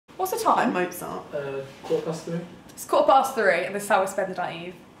What's the time? Like Mozart. 3:15. It's 3:15 and this is how we spend the night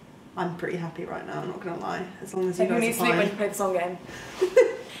Eve. I'm pretty happy right now, I'm not gonna lie. As long as So you who guys needs are sleep when fine. you play the song game?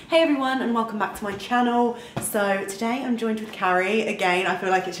 Hey everyone and welcome back to my channel. So today I'm joined with Carrie again. I feel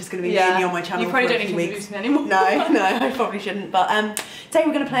like it's just going to be me and you on my channel. You probably for a don't need few to weeks. introduce me anymore. No, I probably shouldn't. But today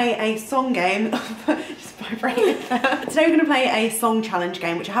we're going to play a song game. Just vibrating. Today we're going to play a song challenge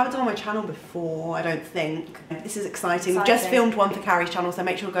game, which I haven't done on my channel before, I don't think. This is exciting. We've just filmed one for Carrie's channel, so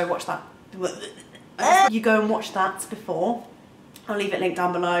make sure to go watch that. You go and watch that before. I'll leave it linked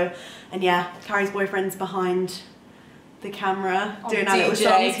down below. And yeah, Carrie's boyfriend's behind the camera doing our little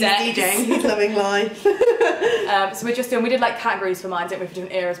songs. He's DJing, he's loving life. So we're just doing, we did like categories for mine, didn't we, for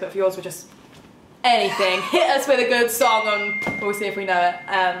different eras, but for yours we're just anything. Hit us with a good song and we'll see if we know it.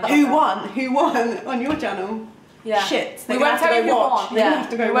 Who won? Who won on your channel? Yeah. Shit, we won't tell you who won. Yeah, have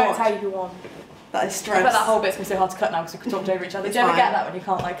to go we won't tell you who won. That is stress. I bet that whole bit's gonna be so hard to cut now because we talked over each other. Do you ever get that when you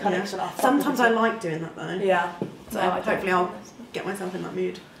can't like cut each other off? Sometimes I like doing that though. Yeah. So hopefully I'll get myself in that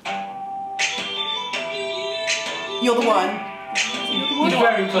mood. You're the one. You're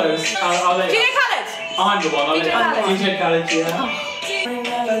very close. I'll let you. DJ Khaled! I'm the one. DJ Khaled, yeah.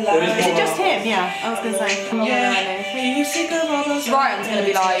 Is it just him? Yeah, I was going to say. Ryan's going to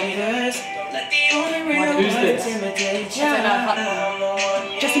be like... Who's this? I don't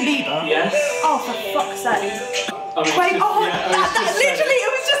know. Justin Bieber? Yes. Oh, for fuck's sake. Literally,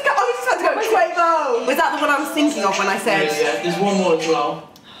 it was just, I was just about to go, Quavo! Was that the one I was thinking of when I said? Yeah, there's one more as well.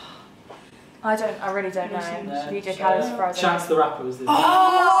 I really don't know. DJ Khaled's frozen. Chance the Rapper was this.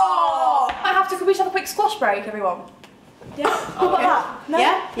 Oh! Could we just have a quick squash break, everyone? Yeah? How about that? No?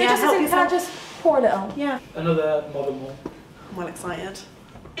 Yeah? Yeah, just help can I just pour a little? Yeah. Another modern one. I'm well excited.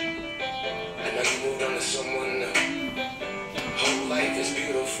 I know you moved on to someone new. Whole life is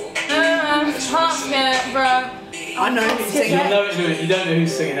beautiful. I know who's singing. You know it, you don't know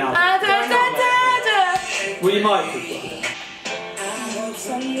who's singing out. Well, you might.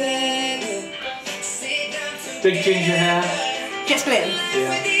 Big ginger hair. Jess Glynn.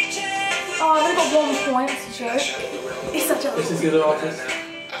 Yeah. Oh, I've only got 1 point, it's a joke. It's such a... This is the other artist.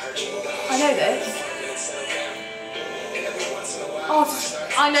 I know this. Oh,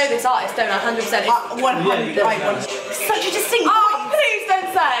 I know this artist, don't I? 100%. 100. Such a distinct voice. Oh, please don't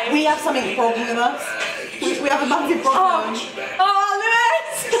say. We have something wrong with us. We have a massive problem. Oh,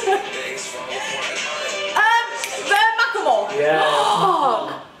 Lewis! Macklemore. Yeah.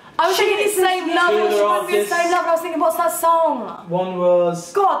 Oh, I was thinking the same level. I was thinking, what's that song? One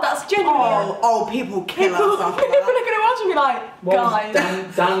was... God, that's genuine. Oh, people kill us after People are that. going to watch and be like,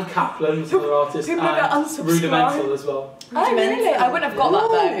 guys. Dan Kaplan was another artist. People are going to and unsubscribe. Rudimental as well. Oh, really? I wouldn't have got that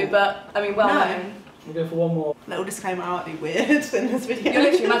though, but I mean, well known. We'll go for one more. Little disclaimer, I might be weird in this video. You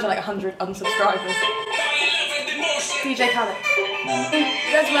literally imagine like 100 unsubscribers. DJ Khaled.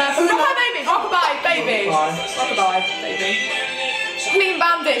 Rockabye baby! Rockabye baby! Rockabye baby. Clean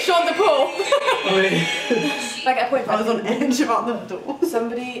Bandit, Sean DePaul. I get a point. I was on edge about the door.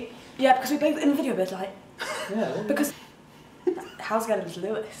 Somebody, yeah, because we played in the video a bit like, Yeah. because how scared was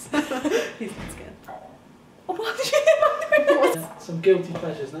Lewis? He's not scared. Oh, what did you do? Some guilty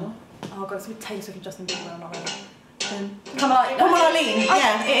pleasures now. Oh god, it's with Taylor Swift and Justin Bieber. I'm not ready. Come on, Eileen.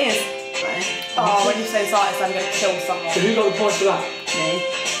 Yeah, it is. Oh, when you say this artist, I'm going to kill someone. So who got the point for that? Me.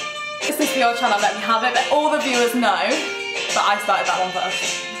 This is for your channel, let me have it, but all the viewers know that I started that one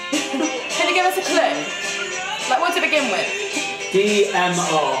first. Can you give us a clue? Like, what to begin with?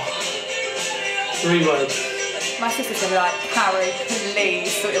 DMR. 3 words. My sister's going to be like, Carrie,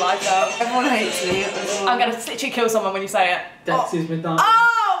 please sort your life out. Everyone hates me. I'm going to literally kill someone when you say it. Dexy's Midnight. Oh!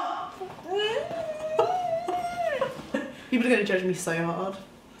 People are going to judge me so hard.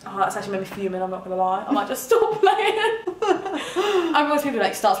 Oh, that's actually made me fuming, I'm not going to lie. I might just stop playing. I'm always people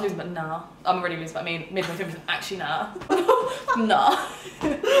like, starts losing, but nah. I'm already losing, but I mean, midway through, actually nah. Nah.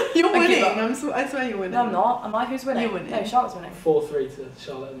 You're winning, I swear you're winning. No, I'm not. Am I? Who's winning? You're winning. No, Charlotte's winning. 4-3 to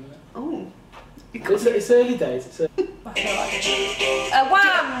Charlotte at the minute. Oh. It's early days. It's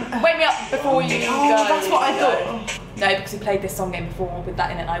Wham! Wake me up before you go. That's what I thought. No, because we played this song game before with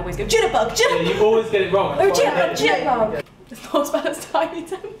that in it, I always go, Jitterbug, Jitterbug! Yeah, you always get it wrong. Oh, Jitterbug, Jitterbug! It's not as bad as Tiny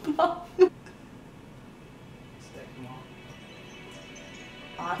Temper.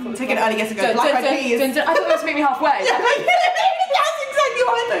 Take an early guess and go, Black Eyed Peas. I thought it was Meet Me Halfway. That's exactly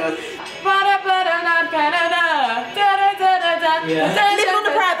what I thought. Yeah. Living on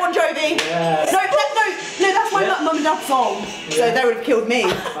the Prayer, Bon Jovi. Yeah. No, that's my mum and dad's song. So they would have killed me.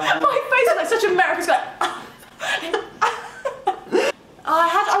 My face is like such a American, like...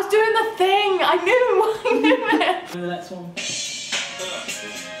 I was doing the thing. I knew it. The next one.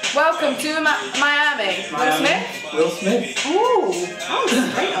 Welcome to Miami. Will Smith? Will Smith. Ooh, that was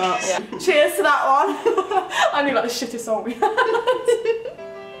straight up. Yeah. Cheers to that one. I knew like the shittest song we had.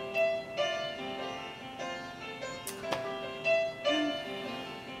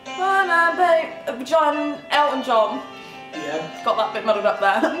 John, Elton John. Yeah. Got that bit muddled up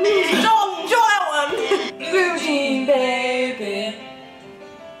there. John Elton! Blue jean baby.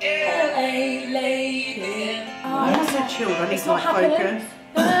 LA lady. I'm so chilled, I need to like focus.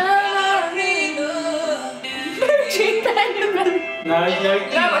 Blue jean baby. No.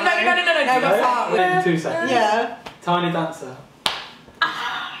 No. Wait 2 seconds. Yeah. Tiny Dancer.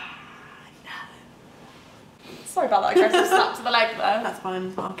 Sorry about that aggressive slap to the leg there. That's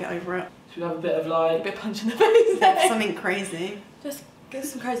fine, I'll get over it. Should we have a bit of A like... bit of punch in the face there. Something crazy. Just give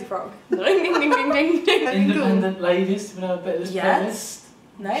some crazy frog. Ding ding ding ding ding. Independent ladies, do we know a bit of this Yes.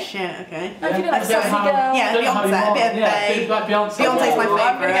 No? Shit, okay. I'm feeling like Yeah. sexy girl. Yeah, Beyonce, a bit of Bey. Like Beyonce. Beyonce's my I'm gonna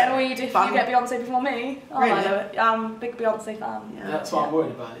favourite. get annoyed if But you get Beyonce before me. Oh, Really? I know it. I'm a big Beyonce fan. Yeah. That's what I'm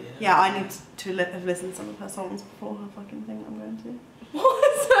worried about. Yeah, I need to have listened to some of her songs before her fucking thing I'm going to. What?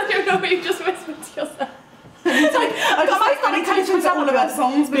 I don't know what you just whispered to yourself. I need to listen to all of her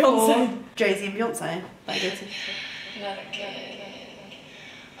songs before. Beyonce. Jay-Z and Beyonce. That I go to.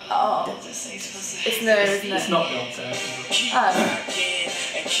 Oh. It's no, isn't it? It's not Beyonce. Oh.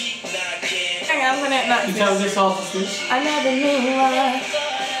 Hang on a minute, no. You tell this artist is? I never knew I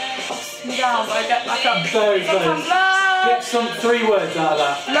ups me down, but I get back up. Those. Sometimes love. Get some 3 words out of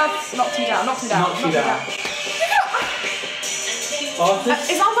that. Love knocked me down, knocked me down. Knocked you down. Artist?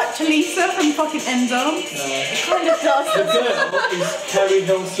 It sounds like Talisa from fucking Ender. No. It kind of The does. girl is Terry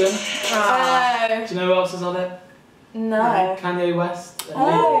Hilson. Oh. Do you know who else is on it? No. Kanye West. And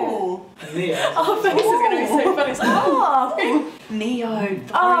Oh. Neo. Our face is going to be so funny. It's like, oh. Neo.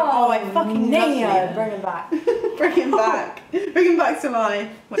 Oh, I fucking love Neo. Neo. Bring him back. Bring him back. Bring him back to life.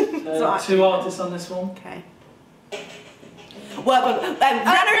 Wait, so 2 artists on this one. okay. Work.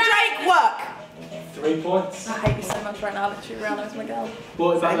 Rihanna Drake, work. 3 points. I hate you so much right now. Literally, Rihanna is my girl.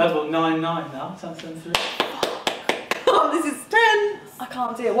 Brought it back level 9-9 now. Sounds 3. Oh, this is 10. I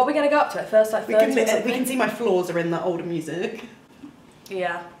can't do it. What are we going to go up to at first? Like 30 or something? We can see my flaws are in the older music.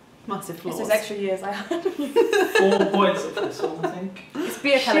 Yeah. Massive It's flaws. those extra years I had. 4 points up for this one, I think. It's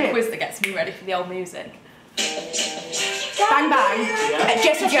beer kind of Shit. quiz that gets me ready for the old music. Bang Bang. Yeah.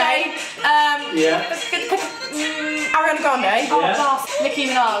 Jessie J. Yeah. Ariana Grande. Oh, Yeah. boss. Nicki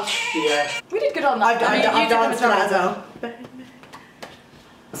Minaj. Yeah. We did good on that. I've danced to that as well.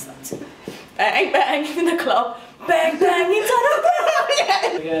 Bang, bang in the club. Bang, bang into the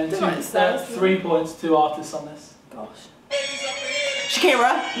club. Again, Don't know what it says. 3 points, 2 artists on this. Gosh.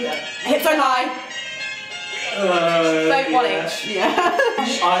 Shakira. Yeah. Hips Don't Lie. Vote one yeah. each. Yeah.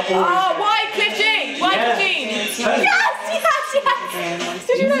 Oh, Wycliffe Jean! Wycliffe Jean! Yes!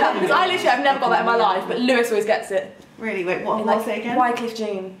 Did you know that? Because I literally, I've never got that in my life, but Lewis always gets it. Really? Wait, what? In, What's it again? Wycliffe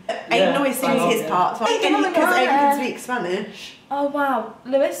Jean. Ain't no sings his part. So because Aiden can speak Spanish. Oh wow,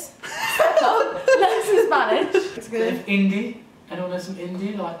 Lewis. Lewis in Spanish. It's Bit good. of indie. Anyone know some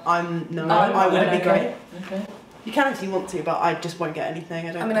indie? Like, I wouldn't be great. Okay. You can if you want to, but I just won't get anything.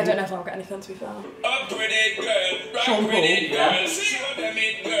 I don't don't know if I'll get anything, to be fair. Sean Paul. Yeah.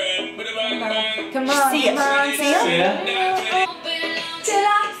 Come on, See it. come on, See it? Yeah. Till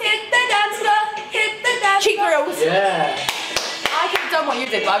I hit the dance floor, hit the dance Cheap floor. thrills. Yeah. I could have done what you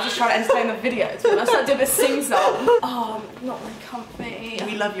did, but I was just trying to entertain the videos. When I started doing this sing song. Oh, not my company.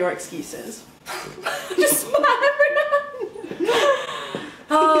 We love your excuses. Just smile every now.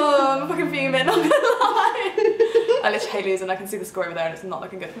 Oh, I'm fucking fuming, not gonna lie. I literally hate losing, I can see the score over there and it's not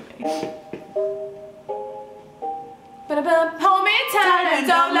looking good for me. Hold me tight and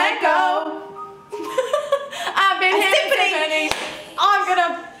don't let go. I've been A here symphony. I'm gonna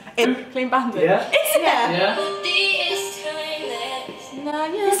Clean Bandit. Yeah. Is it? Yeah. Now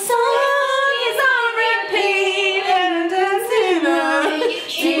your song is on repeat and dancing.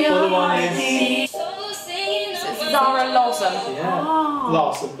 Other one is... Zara Lawson. Yeah. Oh.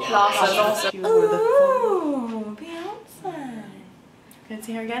 Larson. Ooh, Beyonce. Can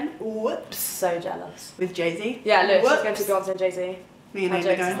see her again? Whoops. So jealous. With Jay-Z. Yeah, look, she's Whoops. going to Beyonce and Jay-Z. Me and My Amy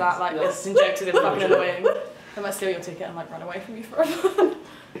jokes going. is that, like, this and jokes is fucking annoying. I might steal your ticket and, like, run away from you forever.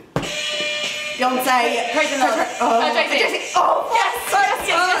 Beyonce. Praise the Lord. Jay-Z. Jay-Z. Oh,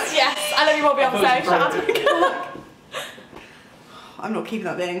 Yes. I love you more, Beyonce. Shout out to me. I'm not keeping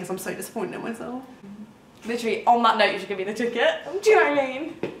that being because I'm so disappointed in myself. Literally, on that note, you should give me the ticket. Do you know what I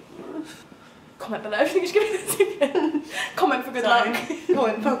mean? Comment below if you should give me the ticket. Comment for good luck.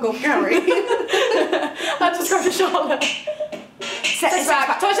 Comment fuck off, Gary. I'll subscribe to Charlotte. Sex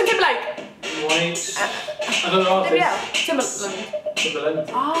bag. Tyson Timberlake. Wait. Another artist. Timberland. Timberland.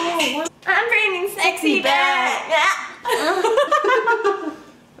 Oh, I'm bringing sexy back.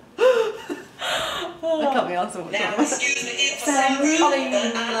 I can't be asked what Now excuse me if I say rude. I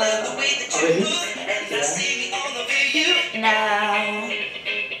love the way that you move, and I see me on the video now.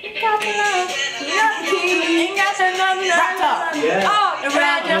 Got to love you, ain't got to love you. Wrapped up. Yeah. Oh,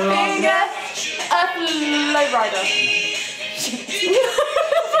 around your finger, a low rider.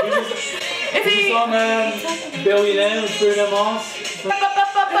 Is he? On Billionaire with Bruno Mars.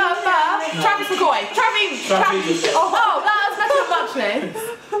 Travis McCoy. Travis. Oh, that's better than muchness.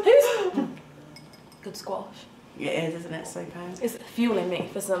 Who's good squash? Yeah, it is, isn't it? So bad. It's fueling me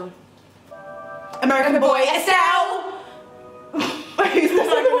for some American Boy Estelle. Who's the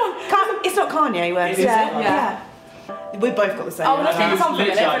second one? It's not Kanye, where It is, Yeah. We've both got the same. Oh, let's I do the song for a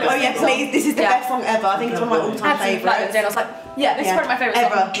minute. literally- Oh yeah, please. This is the Yeah. best song ever. I think it's one of my all-time favourites. I was like, yeah, this is probably my favourite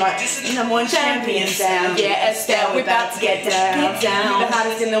ever. song. Like, number one champions down. Yeah, Estelle, we're about to get down. Get down. The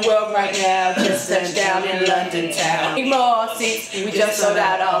hottest in the world right now. Just touched down in London town. Need more seats. We just sold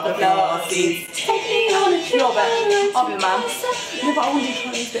out all the floor seats. Take me on a trip. You're better. I'll be the man. No, but I want to do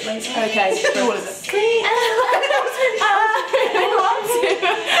Chinese bit later. Okay, do all of it.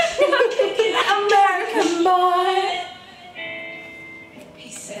 American boy. He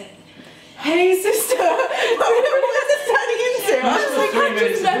said, Hey sister, what is this turning into? I was like, I'm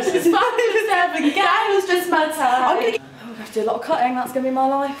just Guy was just my time. I'm gonna I'm gonna have to do a lot of cutting. That's gonna be my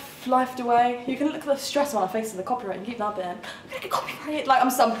life away. You can look at the stress on our faces, the copyright, and keep that bit in. I'm gonna get copyrighted. Like I'm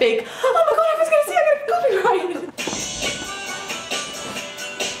some big. Oh my god, everyone's gonna see I'm gonna get copyrighted.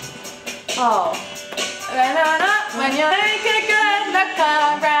 Oh. When you make a good look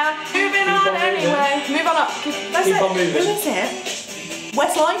around, moving on anyway. Move on up. That's Keep it. on moving. What is it?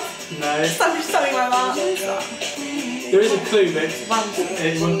 Westlife? No. Something like that. There is a clue, but it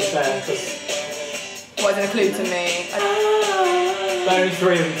wouldn't be fair because What is a clue to me? only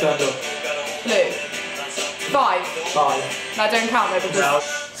 3 of them turned up. Clue. 5. 5. No, don't count though because. Now,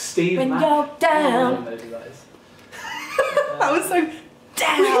 Steve When Mac. you're down. I don't know who that is. That was so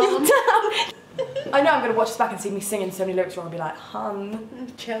down. I know I'm gonna watch this back and see me singing so many lyrics wrong and be like, hun.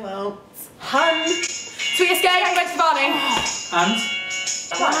 Chill out. Hun. Sweet Escape, Gwen Stefani. And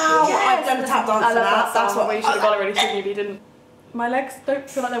Wow, I've done a tap dance I to love that. That's what we should have got already singing if you didn't. My legs don't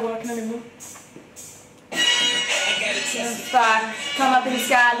feel like they're working anymore. Back, come up in the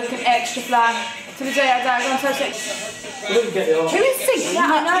sky looking extra fly. To the day I die, I'm gonna touch it. we didn't get it off. Who is singing? Yeah,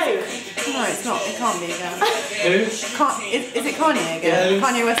 I know. No, it's not. It can't be again. Who? Is it Kanye again? Yeah.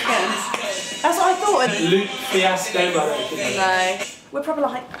 Kanye West again? That's what I thought. Luke Fiasco, I don't know. No. We're probably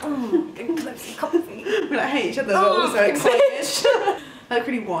like, getting close and comfy. We like hate each other, but also excited. Like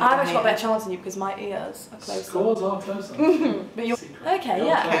really what? I've actually got a better chance than you because my ears are closer. Scores are closer. But you're okay, You're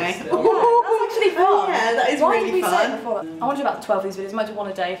yeah. close Okay. still. Yeah, that's actually fun. Yeah, that is Why really did we say fun. it before that? I want to do about 12 of these videos. I might do one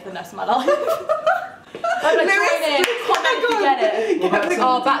a day for the rest of my life. I'm like, join in. Comment if you get it. What about Oh,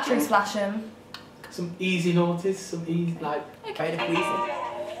 some, battery splashing. some easy noughties? Some easy, like, Afraid of Weezy.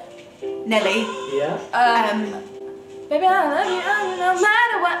 Nelly. yeah? Baby, I love you no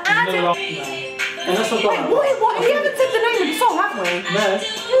matter what I Another do. off, no. Unless I've got that one. What? We haven't said the name of the song, have we? No,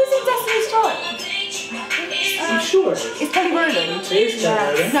 Who's in Destiny's Child? I'm sure it is. It's Kelly Rowland. It is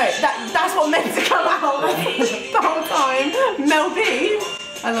Kelly Rowland. No, that's what meant to come out the whole time. Mel B.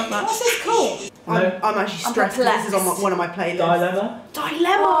 I love that. What's this called? I'm actually stressed because this is on one of my playlists. Dilemma.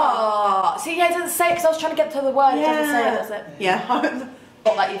 Dilemma. Oh, see, yeah, it doesn't say it because I was trying to get to the word. It doesn't say it, does it? Yeah.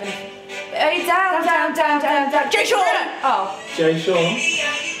 Not that even. Hey, down. Jay Sean. Oh, Jay Sean.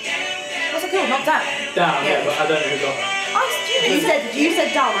 what's it called? Not down. Down, yeah, but I don't know who got that. You said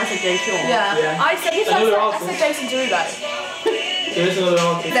down. I said Jay Sean. Yeah. Yeah. I said, Another I artist. said Jason Derulo. There is another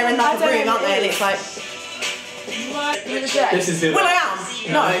artist. They're in that I don't room, know aren't who they? it And it's like, This is the Will I Am.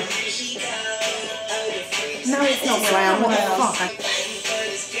 No. No, it's not Will I Am. What the fuck?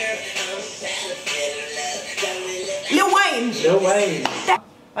 Lil Wayne. Lil Wayne.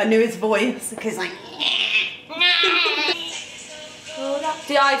 I knew his voice because like.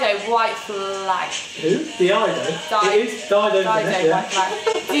 Dido, white flag. Who? Dido. It is Dido, isn't it? Dido, Yeah. white flag.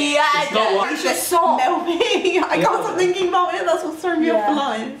 It's not Dido. white. It's a song. Mel B. I can't stop thinking about it. That's what's throwing me off Yeah. the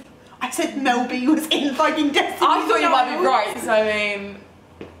line. I said Mel B was in fucking Destiny. I thought you might be right. So I mean,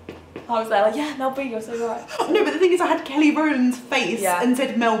 I was there like, yeah, Mel B, you're so right. No, but the thing is, I had Kelly Rowland's face Yeah. and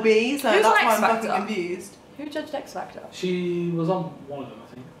said Mel B, so Who's that's on why X I'm fucking Factor? confused. Who judged X Factor? She was on one of them,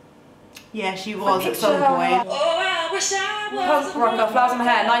 I think. Yeah, she was at picture some her. point. oh, I wish I Punk rocker, flowers in my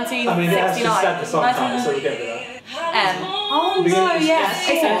hair, I mean, it has just said the 1969. song title, so we'll get rid of that. M. Oh Beginning no, of yes.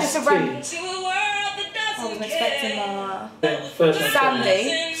 It's a random. ST. to a world that I wasn't doesn't expecting care. that. First name.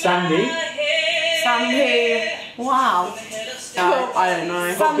 Sandy. Sandy. Sandy. Wow. No, I don't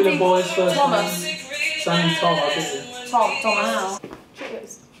know. Popular Sandy boys first Thomas. name. Sounding Tom, I think. Tom Howe.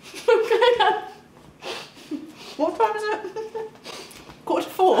 What time is it?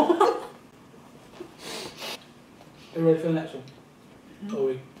 3:45. Are you ready for the next one? Or are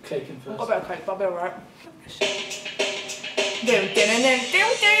we caking first? I better cake, but I'll be alright.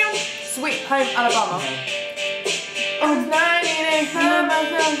 Sweet Home Alabama. Oh, it's 98,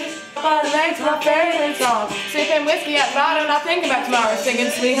 but it makes my favorite song. Sipping whiskey at night and I think about tomorrow.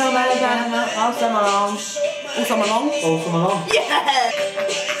 Singing Sweet Home Alabama all summer long. All summer long? All summer long? Yeah!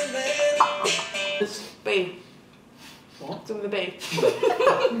 B. What? It's with a B.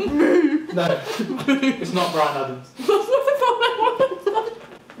 No. It's not Brian Adams.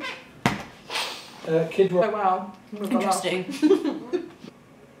 Kid Rock. Oh wow. Interesting.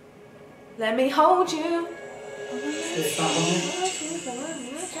 Let me hold you. Is that one?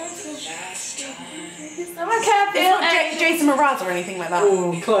 I can't feel It's not Jason Mraz or anything like that.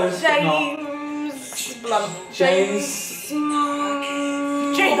 Oh, close, but not. James Blunt. James.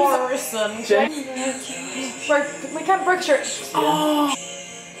 Morrison. James. We can't break shirt. Oh.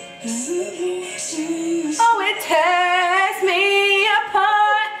 Oh, it tears me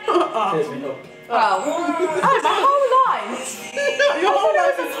apart. Tears me up. Oh, my whole life. Your whole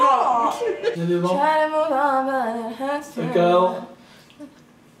life is wrong. The new one. Try to move on, but it hurts A to girl.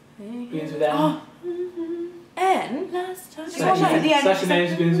 Begins with M. N. Slash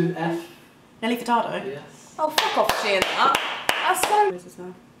names begins with F. Nelly Furtado. Yes. Oh, fuck off, she and that. That's so. What is this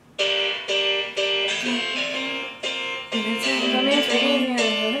now?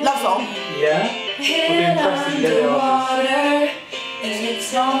 Love song. Yeah. I'll be impressed if you get it off. And it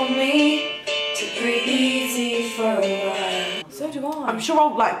told me to breathe easy for a while. So do I. I'm sure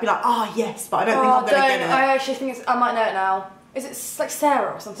I'll like be like, oh yes, but I don't think I'm gonna get it. I actually think it's. I might know it now. Is it like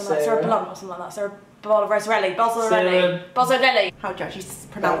Sarah or something like Sarah Blunt or something like that? Sarah Bozzarelli. Bozzarelli. How do you actually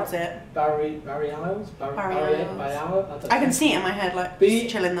pronounce it? Barry Isles? Barry Isles. I I can see it in my head, like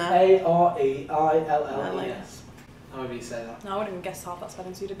chilling there. B-A-R-E-I-L-L-E-S. However you say that. No, I wouldn't even guess half that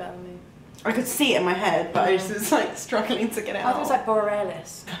spelling, so you did better than me. I could see it in my head, but I was just like struggling to get it I out. think it's like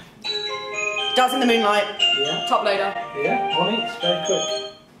Borealis. Dance in the Moonlight. Yeah. Top loader. Yeah, one each, very quick.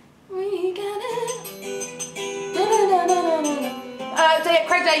 We got it.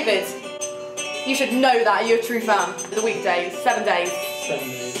 Craig David. You should know that, you're a true fan. The weekdays, 7 days. 7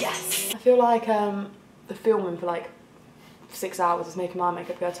 days. Yes. I feel like the filming for like 6 hours is making my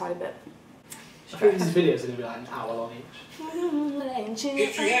makeup go a tiny bit. I think these videos are going to be like an hour long each.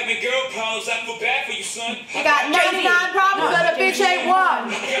 If you having girl problems, I feel bad for you, son. You got 99 problems, but a bitch ain't one.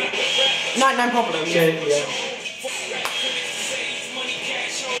 99 Problems. Yeah.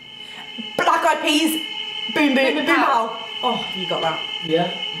 Black Eyed Peas. Boom Boom Boom Pow. Oh, you got that. Yeah.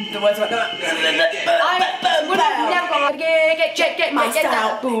 The words like that. I would have never gone get my get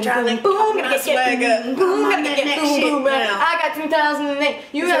out. Boom, boom, boom, gonna get boom, boom, gonna get boom, boom. I got 2008,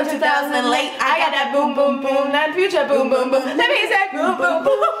 you got 2008. I got that boom, boom, boom, that future boom, boom, boom. Let me say boom, boom,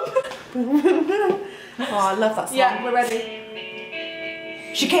 boom. Oh, I love that song. Yeah, we're ready.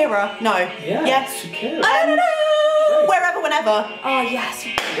 Shakira? No. Yeah. Yes. Shakira. I don't know. Wherever, whenever. Oh yes.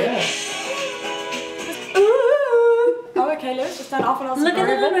 Yeah. Oh, okay, Lewis, just turn it off and I'll Look at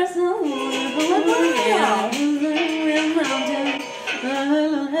the You're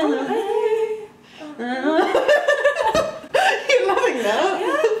loving that?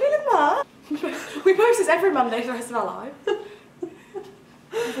 Yeah, I'm feeling that. We post this every Monday for the rest of our life.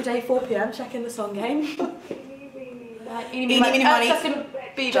 Every day, 4 PM, checking the song game. Eeny, meeny, miny. Justin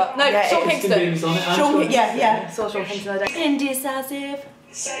Bieber. No, Yeah, Sean Justin Kingston. Bieber's on it. Sean, yeah. Saw Sean Kingston the other day. Indecisive.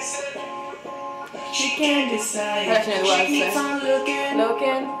 She can't decide. I don't know the words, Keeps so. on looking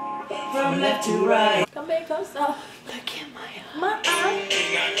Looking from left to right. Come back closer. Look in my eye.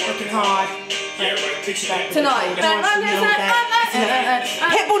 Looking hard. Tonight.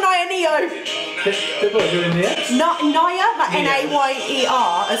 Pitbull, Naya, Neo. Pitbull, who in here? Naya, like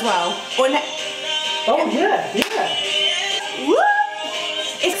N-A-Y-E-R as well. Or Oh, yeah. Woo!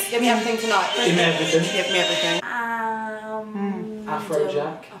 It's Give me everything tonight. Give me everything. Give me everything.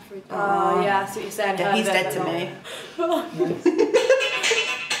 Afrojack. Oh, yeah, I see what you're saying. Yeah, he's dead to me.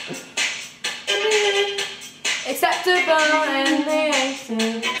 Acceptable in the 80s.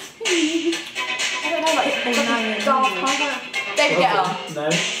 I don't know, like, Daft Punk. David Guetta. No.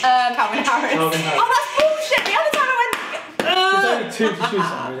 Calvin Harris. Calvin Harris. Oh, that's bullshit. The other time I went. There's only 2 to choose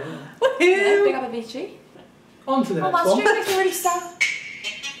from, really. Yeah, big up Avicii. On to the Oh, next that one. stream makes me really sad.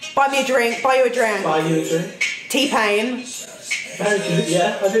 Buy me a drink. Buy you a drink. Buy you a drink. T-Pain. Very good,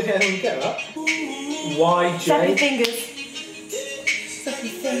 yeah. I didn't get that. YJ. Seven fingers.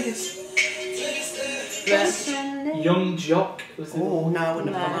 Young Jock. Was it? Oh no, I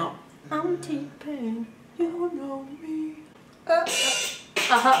wouldn't have No. come out. I'm T-Pain, you know me.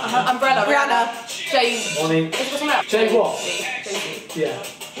 Umbrella, Rihanna. Jay. Money. What's something else? Jay what? Jay-Z. Yeah.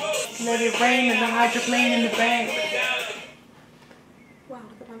 Let it rain and the hydroplane in the bank. Wow,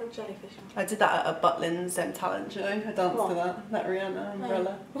 look at my little jellyfish. I did that at a Butlins talent show. I danced to that Rihanna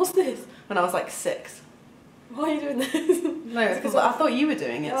umbrella. What's this? When I was like 6. Why are you doing this? No, it's because I thought you were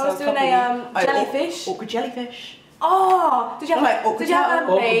doing it. I was so doing a jellyfish. Awkward jellyfish. Oh, did you have like awkward did you have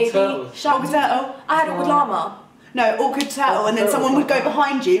turtle? a baby Awkward shark? Awkward turtle. I had awkward llama. No, awkward turtle, and then Turtle. someone would go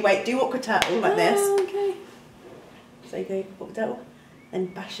behind you. Wait, do awkward turtle like this. Oh, okay. So you go awkward turtle, then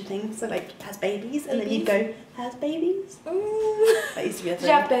bash your thing. So like has babies, and then you'd go has babies. That used to be a Did thing.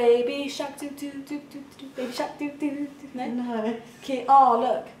 you have baby shark do do do do do baby shark do do do? No. No. Okay. Oh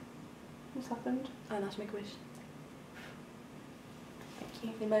look. What's happened? Oh, that's Make a Wish. Thank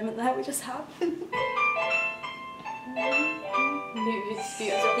you. The moment there we just had. It's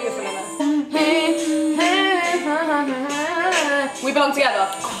beautiful, isn't it? We belong together.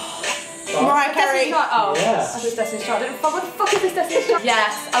 Mariah Carey. Destiny's Child. Oh, Yeah. that's just Destiny's Child. What the fuck is this Destiny's Child?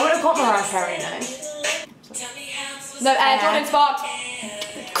 Yes, I would have got Mariah Carey, no. No, Jordan Sparks.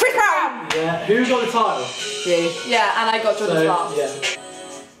 Chris Brown. Yeah. Who got the title? You. Yeah, and I got Jordan Sparks. Yeah.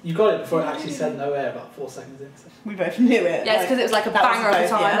 You got it before it actually said no air about 4 seconds in. So. We both knew it. Yeah, it's because it was like a that was banger at the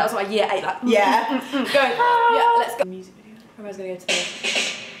both, time. yeah. That was like year 8. Like, Yeah. Going. Yeah, let's go. Music video. Everyone's gonna go to this.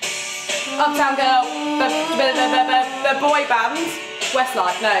 Uptown Girl, the boy band,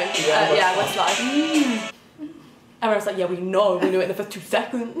 Westlife. No, yeah, Westlife. Everyone's like, yeah, we knew it in the first 2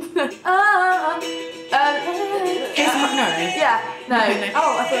 seconds. No. Yeah, no.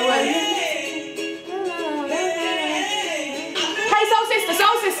 Oh, I thought it was. Hey,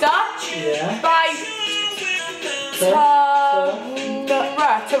 Soul Sister. Yeah. By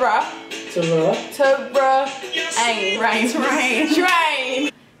Train.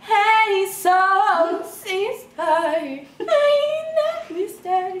 Hey, Soul Sister.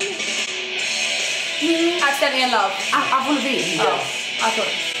 Accidentally in Love. Avril Oh, I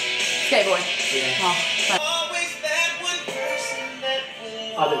thought. Skateboy. Yeah.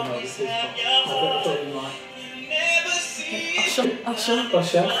 I didn't know this is, but I thought you might. Usher.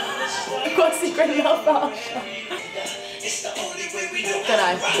 Usher. I've got a secret love for Usher.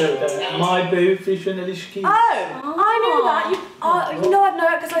 Don't know. My Boo featuring Alicia Keys. Oh, I knew that. You know I'd know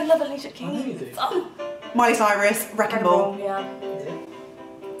it because I love Alicia Keys. I know you do. Oh. Miley Cyrus, Wrecking Ball. Yeah.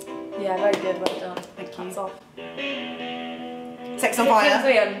 Yeah, very good. Well done. Thank you. Hands off. Sex on Fire.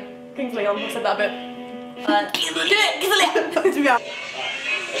 King's Leon. I said that a bit. To be honest.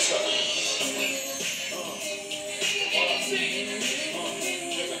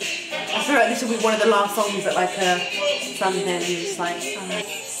 I feel like this will be one of the last songs that like something just like.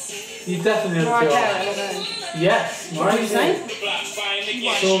 You definitely know the two. Yes. What did you say?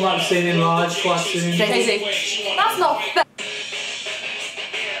 Someone might be seen in live quite soon. Jay-Z. That's not fair.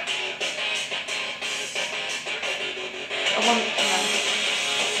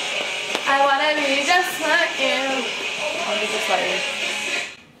 I wanna be just like you. I wanna be just like you.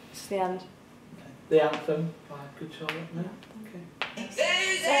 It's the end. The Anthem by Good Charlotte. No? Okay.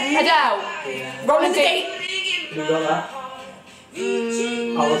 Adele. Rolling Deep. Who got that? I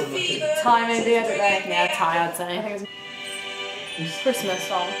wasn't looking. Time maybe, I don't know. Yeah, Ty, I'd say. I think it's a Christmas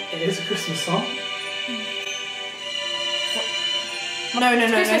song. It is a Christmas song. No.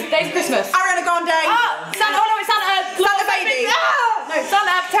 Christmas, Days of Christmas. Ariana Grande. Ah, Santa, oh no, it's Santa. Santa Baby. Ah! No,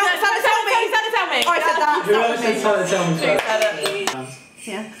 Santa, Santa, tell me. Santa, tell me. I said that. Whoever said Santa tell me She first. said it.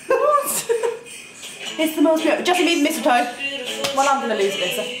 Yeah. What? It's the most beautiful. Justin Bieber, Mistletoe. Well, I'm gonna lose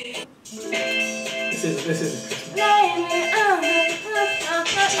this. This isn't Christmas.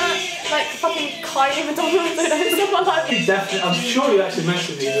 Like fucking Kylie Madonna, someone like You definitely, I'm sure you actually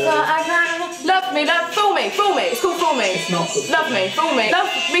mentioned these earlier. Love me, fool me. It's called Fool Me. It's not good. Love me, fool me. Love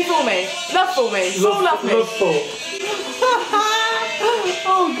me, fool me. Fool me. Fool love me. Love full.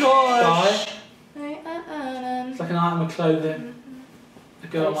 Oh god. Bye. It's like an item of clothing. A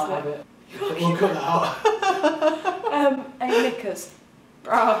girl might have it. We'll cut that out. A knickers.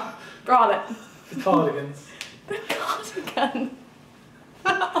 Bralette. The cardigans. The cardigan.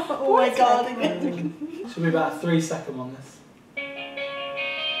 Oh my god. Should be about a 3-second on this.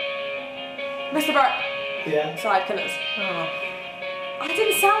 Mr. Brock. Yeah. Side killers. Oh. I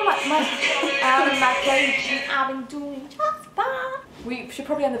didn't sound like my out of my cage and I've been doing just fine. We should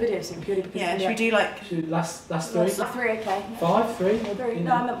probably end the video soon purely because Yeah, should we do like Should we last 3? Last 3, okay. 5, 3? Three.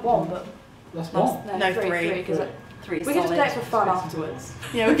 No, I meant 1, but Last 1. No, 3 three. because three? we can just play it for fun afterwards.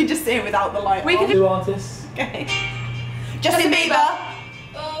 Yeah, we could just see it without the light. We on. could 2 artists. Okay. Justin Bieber.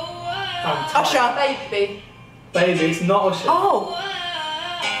 And Usher. Baby. Baby, it's not Usher. Oh.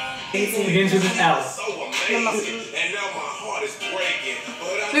 Begins with an L.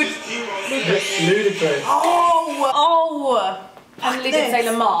 Ludicrous. Oh! Emily did say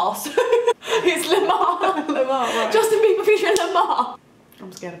Lamar. So it's Lamar. Lamar, right. Justin Bieber featuring Lamar.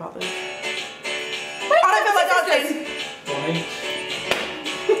 I'm scared about this. Wait, I don't feel like dancing. Right.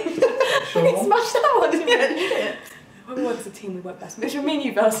 We can smash that one, didn't we? Yeah. When we work as a team, we work best. It's me and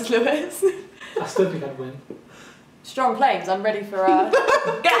you versus Lewis. I still think I'd win. Strong claims. I'm ready for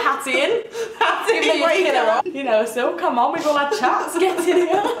get Hattie in. Hattie, Even though you're killing her. You know, so come on, we've all had chats. Get in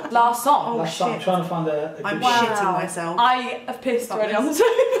here. Last song. Last song. I'm trying to find a good I'm one. shitting myself. I have pissed already on the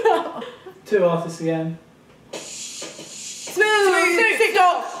sofa. 2 artists again. Snoop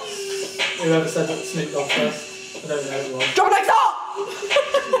Dogg. Whoever said that Snoop Dogg first, I don't know who it was. Drop it like that.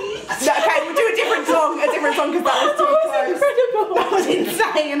 Okay, we'll do a different song because that was too close. Incredible. That was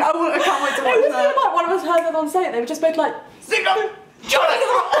insane. I can't wait to watch It was that. like one of us heard them on stage. They were just both like, Snoop Dogg. drop it like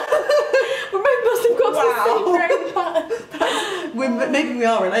that. We must have got to the same pattern. Maybe we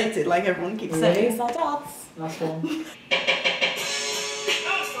are related, like everyone keeps saying. It's our dads. Last one.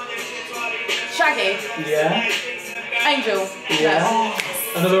 Shaggy. Yeah. Angel. Yeah.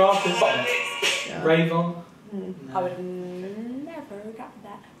 Another artist. Yeah. Ravon. I would never get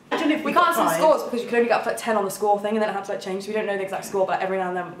that. I don't know if We can't see the scores because you could only get up to like 10 on the score thing and then it had to like change, so we don't know the exact score, but every now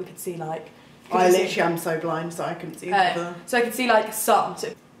and then we could see like... I literally am so blind, so I couldn't see the... So I could see like some.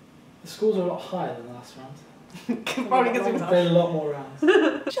 So The scores are a lot higher than the last round. Probably because we There's a lot more rounds.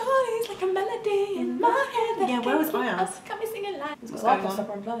 Charlie's like a melody in my head. Yeah, where was Ayaz? Got me singing like... What's going on? Stop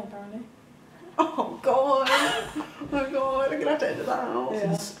and play, apparently. Oh god. Oh god, I'm gonna have to edit that out.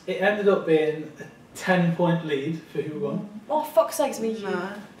 Yeah. It ended up being a 10-point lead for who won. Oh, fuck's sakes, me.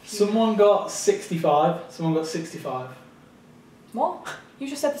 No. Someone got 65, someone got 65. What? You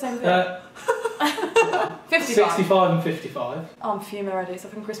just said the same thing. 55. 65 and 55. Oh, I'm fuming already. It's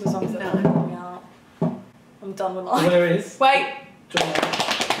like Christmas songs that No. are me out. I'm done with The life. winner is... Wait.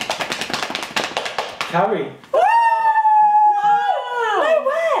 Carrie. No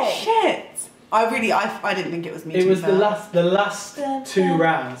way. Shit. I didn't think it was me. It to was be the fair. last 2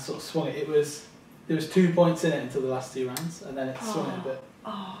 rounds sort of swung it. There was 2 points in it until the last 2 rounds, and then it swung it a bit.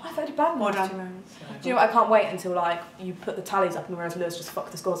 Oh, I thought I did bad in the Well last done. 2 rounds. Do you know what? I can't wait until like you put the tallies up and whereas Lewis just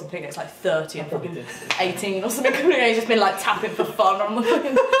fucked the scores completely. It's like 30 and Probably fucking did. 18 or something. He's just been like tapping for fun on the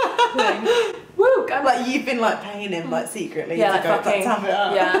fucking thing. Woo! Go Like you've been like paying him like secretly yeah, to like go fucking tap it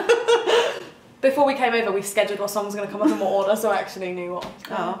up. yeah. Before we came over, we scheduled what song was going to come up in what order, so I actually knew what.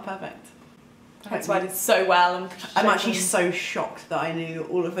 Oh, perfect. That's why I did so well. And I'm actually so shocked that I knew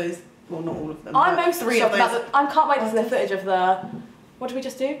all of those. Well, not all of them. I'm but most 3 shocked of about those. the, I can't wait to see the footage of the. What did we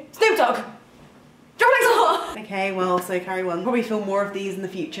just do? Snoop Dogg. Drop it like Okay, well, so carry on. Probably film more of these in the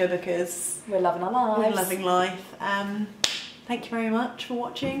future because We're loving our lives. we're loving life. Thank you very much for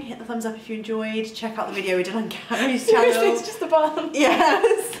watching. Hit the thumbs up if you enjoyed. Check out the video we did on Carrie's channel. It's just a bun.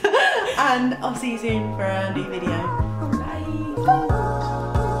 Yes. And I'll see you soon for a new video. Bye.